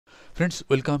Friends,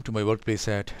 welcome to my workplace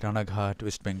at Ranaghat,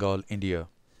 West Bengal, India.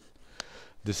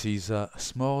 This is a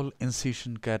small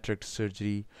incision cataract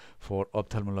surgery for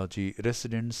ophthalmology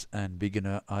residents and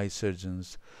beginner eye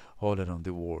surgeons all around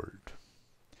the world.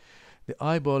 The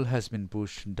eyeball has been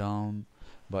pushed down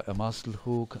by a muscle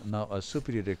hook. Now a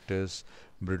superior rectus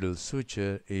brittle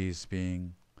suture is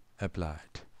being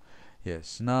applied.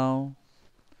 Yes, now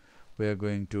we are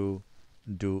going to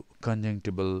do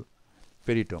conjunctival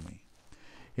peritomy.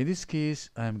 In this case,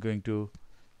 I am going to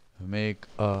make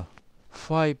a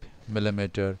 5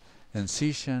 millimeter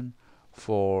incision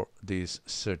for this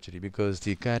surgery because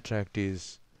the cataract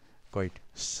is quite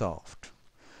soft,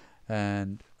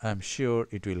 and I'm sure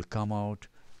it will come out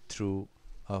through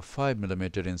a 5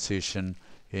 millimeter incision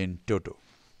in toto.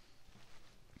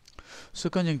 So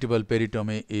conjunctival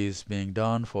peritomy is being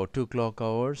done for 2 clock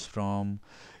hours from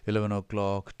 11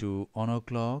 o'clock to 1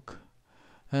 o'clock,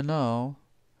 and now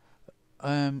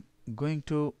I am going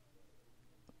to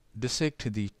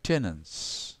dissect the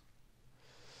tenons.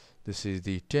 This is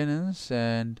the tenons,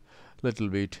 and little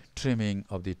bit trimming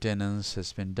of the tenons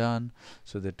has been done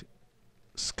so that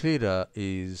sclera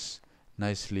is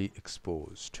nicely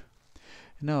exposed.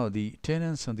 Now the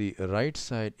tenons on the right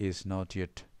side is not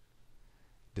yet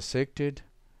dissected,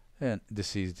 and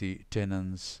this is the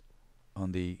tenons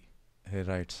on the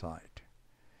right side.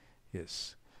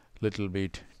 Yes, little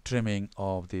bit trimming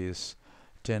of this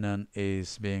tenon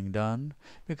is being done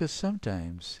because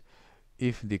sometimes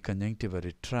if the conjunctiva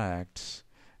retracts,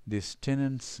 these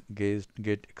tenons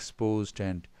get exposed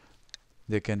and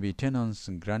there can be tenons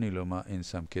granuloma in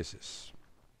some cases.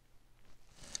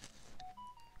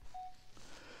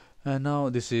 And now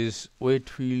this is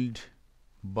Whitefield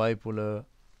bipolar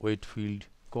Whitefield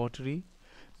cautery.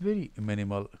 Very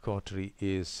minimal cautery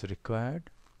is required,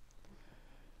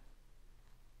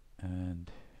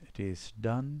 and it is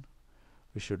done.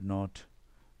 We should not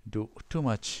do too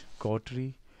much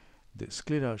cautery. The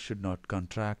sclera should not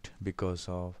contract because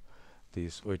of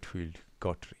this Whitefield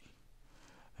cautery.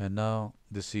 And now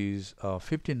this is a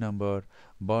 15 number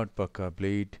Bart-Paka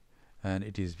blade, and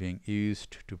it is being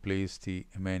used to place the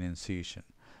main incision,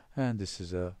 and this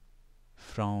is a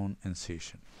Frown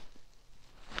incision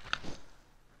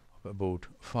of about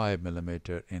 5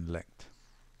 millimeter in length.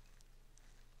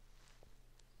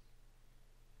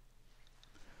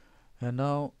 And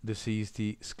now this is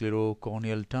the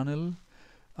sclerocorneal tunnel.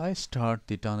 I start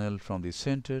the tunnel from the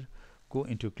center, go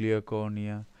into clear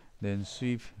cornea, then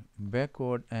sweep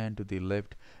backward and to the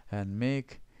left and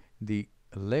make the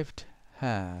left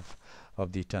half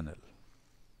of the tunnel.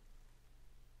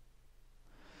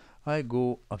 I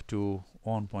go up to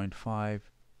 1.5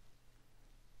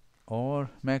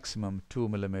 or maximum 2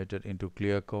 millimeter into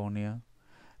clear cornea,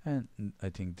 and I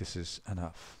think this is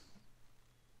enough.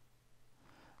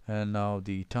 And now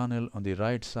the tunnel on the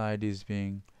right side is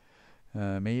being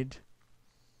made.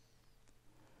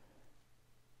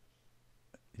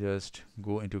 Just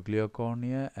go into clear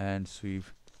cornea and sweep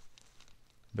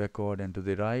backward and to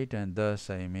the right, and thus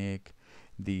I make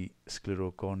the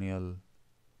sclerocorneal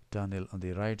tunnel on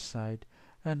the right side.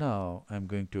 And now I'm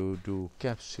going to do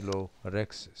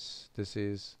capsulorhexis. This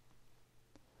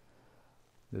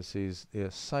is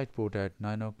a side port at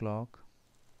 9 o'clock.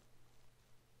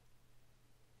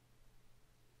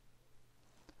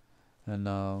 And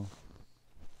now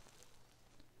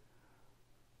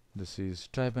this is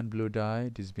trypan blue dye.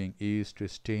 It is being used to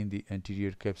stain the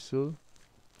anterior capsule.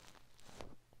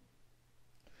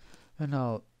 And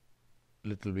now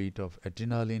little bit of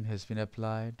adrenaline has been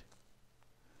applied,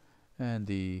 and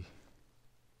the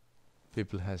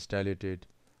pupil has dilated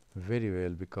very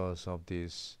well because of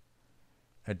this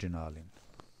adrenaline.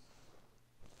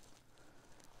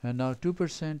 And now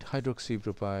 2%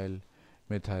 hydroxypropyl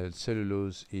methyl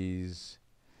cellulose is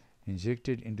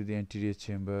injected into the anterior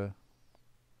chamber,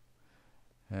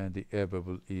 and the air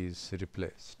bubble is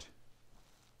replaced.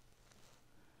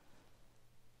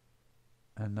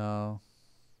 And now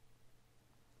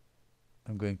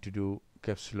I'm going to do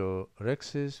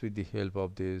capsulorhexis with the help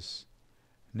of this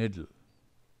needle.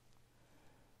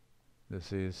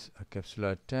 This is a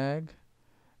capsular tag,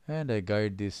 and I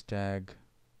guide this tag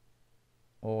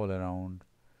all around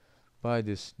by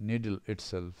this needle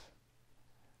itself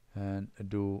and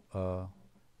do a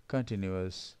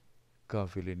continuous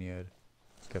curvilinear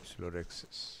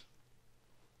capsulorhexis.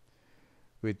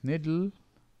 With needle,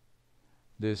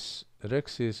 this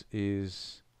rhexis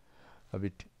is a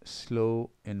bit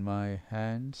slow in my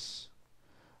hands,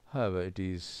 however it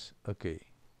is okay.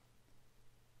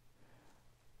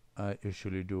 I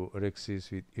usually do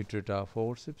rhexis with Utrata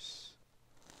forceps.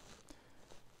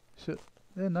 So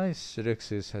a nice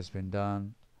rhexis has been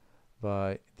done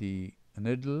by the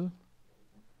needle,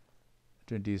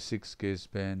 26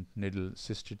 gauge band needle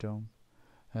system,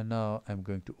 and now I'm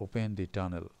going to open the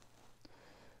tunnel.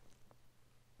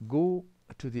 Go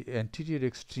to the anterior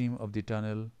extreme of the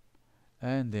tunnel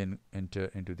and then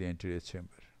enter into the anterior chamber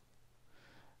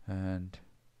and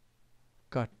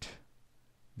cut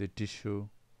the tissue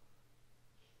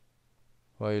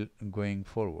while going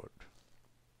forward.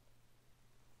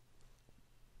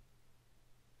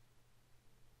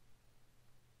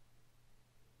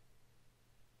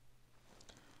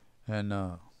 And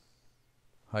now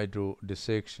hydro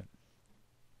dissection.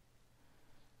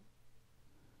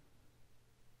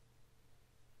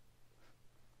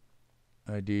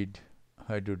 I did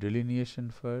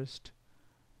hydrodelineation first,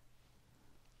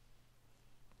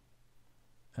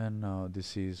 and now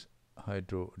this is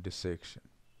hydrodissection.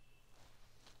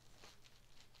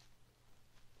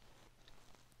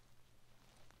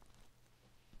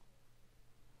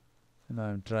 And I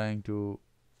am trying to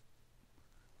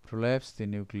prolapse the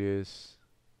nucleus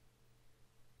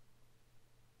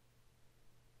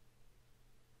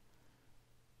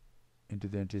into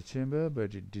the antechamber,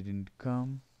 but it didn't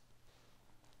come.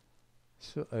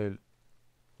 So I'll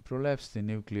prolapse the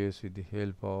nucleus with the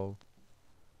help of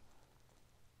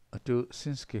two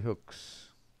Sinskey hooks.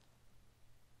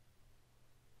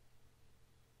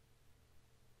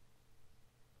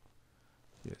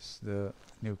 Yes, the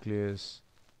nucleus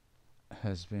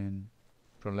has been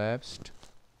prolapsed,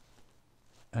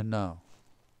 and now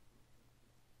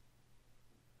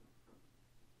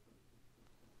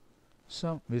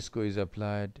some visco is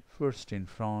applied first in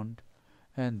front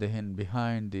and then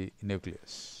behind the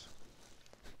nucleus.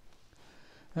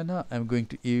 And now I'm going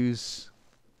to use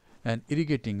an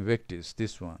irrigating vectis,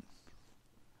 this one,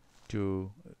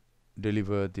 to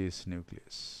deliver this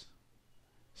nucleus.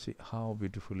 See how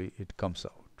beautifully it comes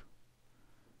out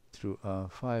through a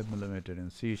 5 mm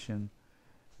incision,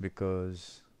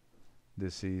 because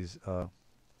this is a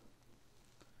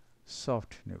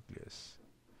soft nucleus.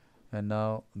 And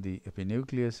now the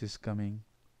epinucleus is coming.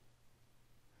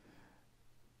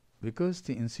 Because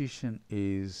the incision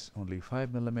is only 5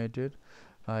 mm,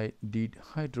 I did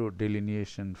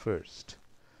hydrodelineation first,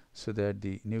 so that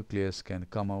the nucleus can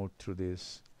come out through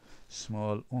this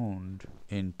small wound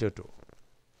in toto.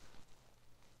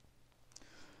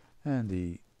 And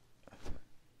the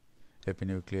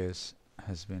epinucleus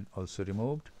has been also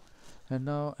removed, and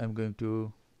now I'm going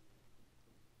to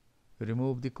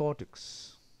remove the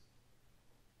cortex.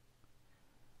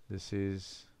 This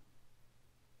is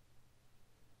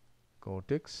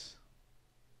cortex.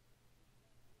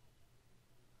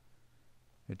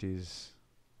 It is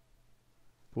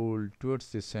pulled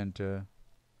towards the center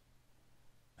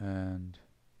and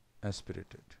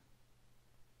aspirated.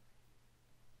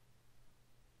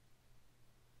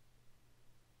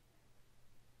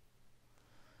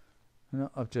 Now,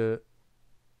 after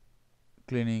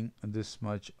cleaning this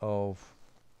much of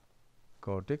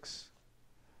cortex,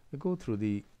 we go through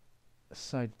the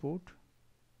side port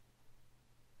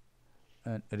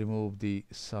and remove the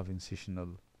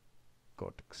subincisional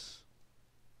cortex.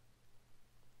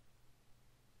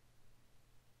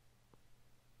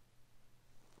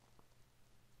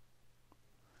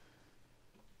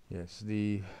 Yes,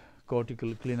 the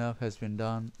cortical cleanup has been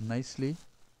done nicely.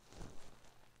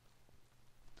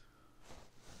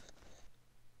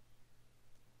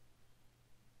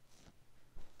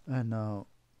 And now,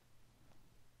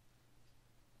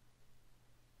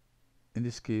 in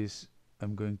this case,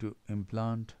 I'm going to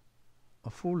implant a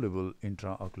foldable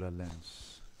intraocular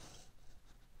lens.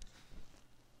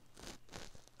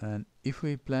 And if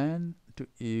we plan to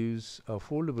use a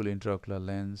foldable intraocular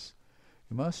lens,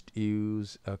 you must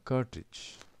use a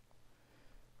cartridge,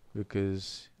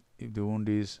 because if the wound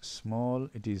is small,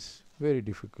 it is very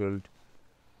difficult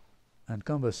and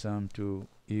cumbersome to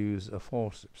use a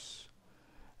forceps.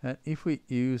 And if we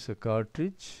use a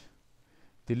cartridge,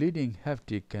 the leading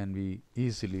haptic can be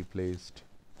easily placed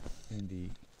in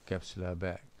the capsular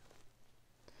bag,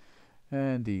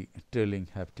 and the trailing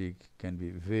haptic can be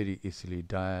very easily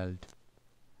dialed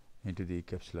into the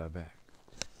capsular bag.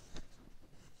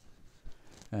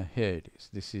 And here it is.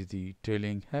 This is the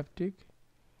trailing haptic.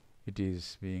 It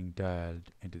is being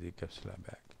dialed into the capsular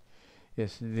bag.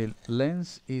 Yes, the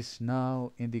lens is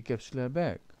now in the capsular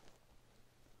bag.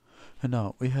 And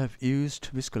now we have used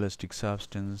viscoelastic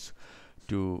substance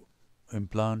to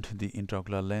implant the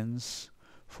intraocular lens,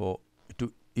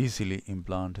 to easily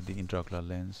implant the intraocular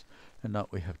lens. And now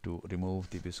we have to remove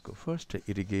the visco. First, I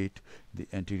irrigate the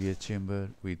anterior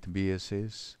chamber with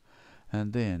BSS,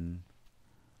 and then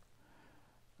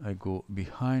I go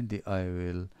behind the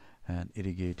IOL and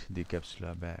irrigate the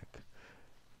capsular bag.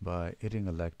 by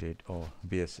erythritol lactate or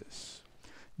BSS.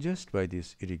 Just by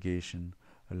this irrigation,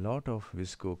 a lot of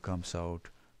visco comes out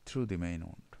through the main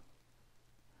wound,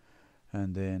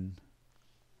 and then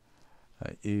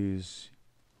use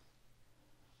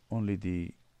only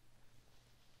the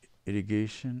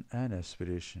irrigation and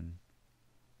aspiration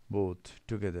both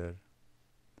together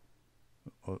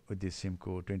with the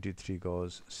Simcoe 23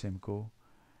 gauge Simcoe,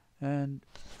 and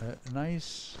a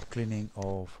nice cleaning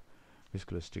of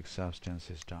viscoelastic substance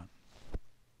is done.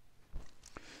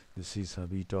 This is a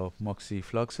bit of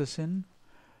moxifloxacin.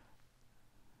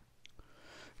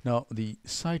 Now the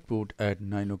site port at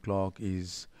 9 o'clock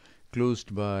is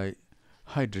closed by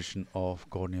hydration of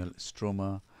corneal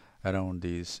stroma around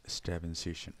this stab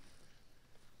incision.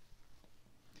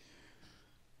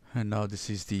 And now this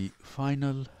is the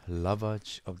final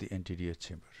lavage of the anterior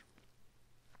chamber.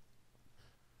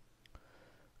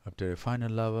 After a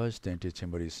final lavage, the anterior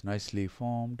chamber is nicely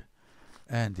formed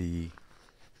and the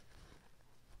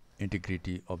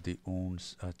integrity of the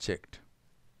wounds are checked.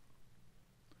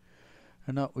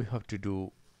 And now we have to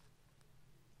do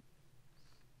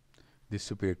the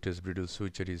superior rectus bridle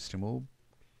suture is removed,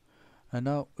 and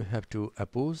now we have to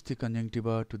oppose the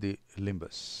conjunctiva to the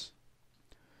limbus.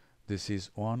 This is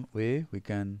one way we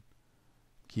can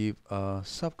give a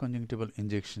subconjunctival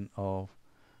injection of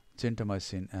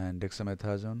gentamicin and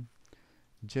dexamethasone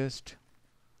just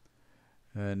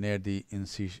near the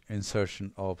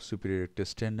insertion of superior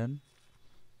rectus tendon,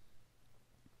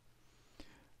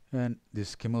 and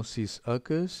this chemosis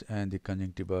occurs and the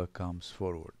conjunctiva comes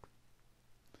forward,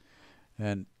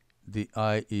 and the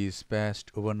eye is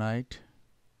passed overnight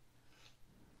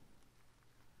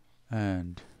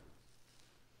and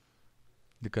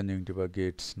the conjunctiva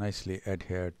gets nicely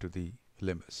adhered to the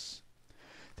limbus.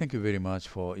 Thank you very much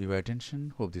for your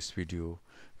attention. Hope this video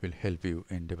will help you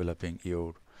in developing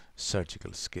your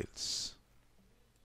surgical skills.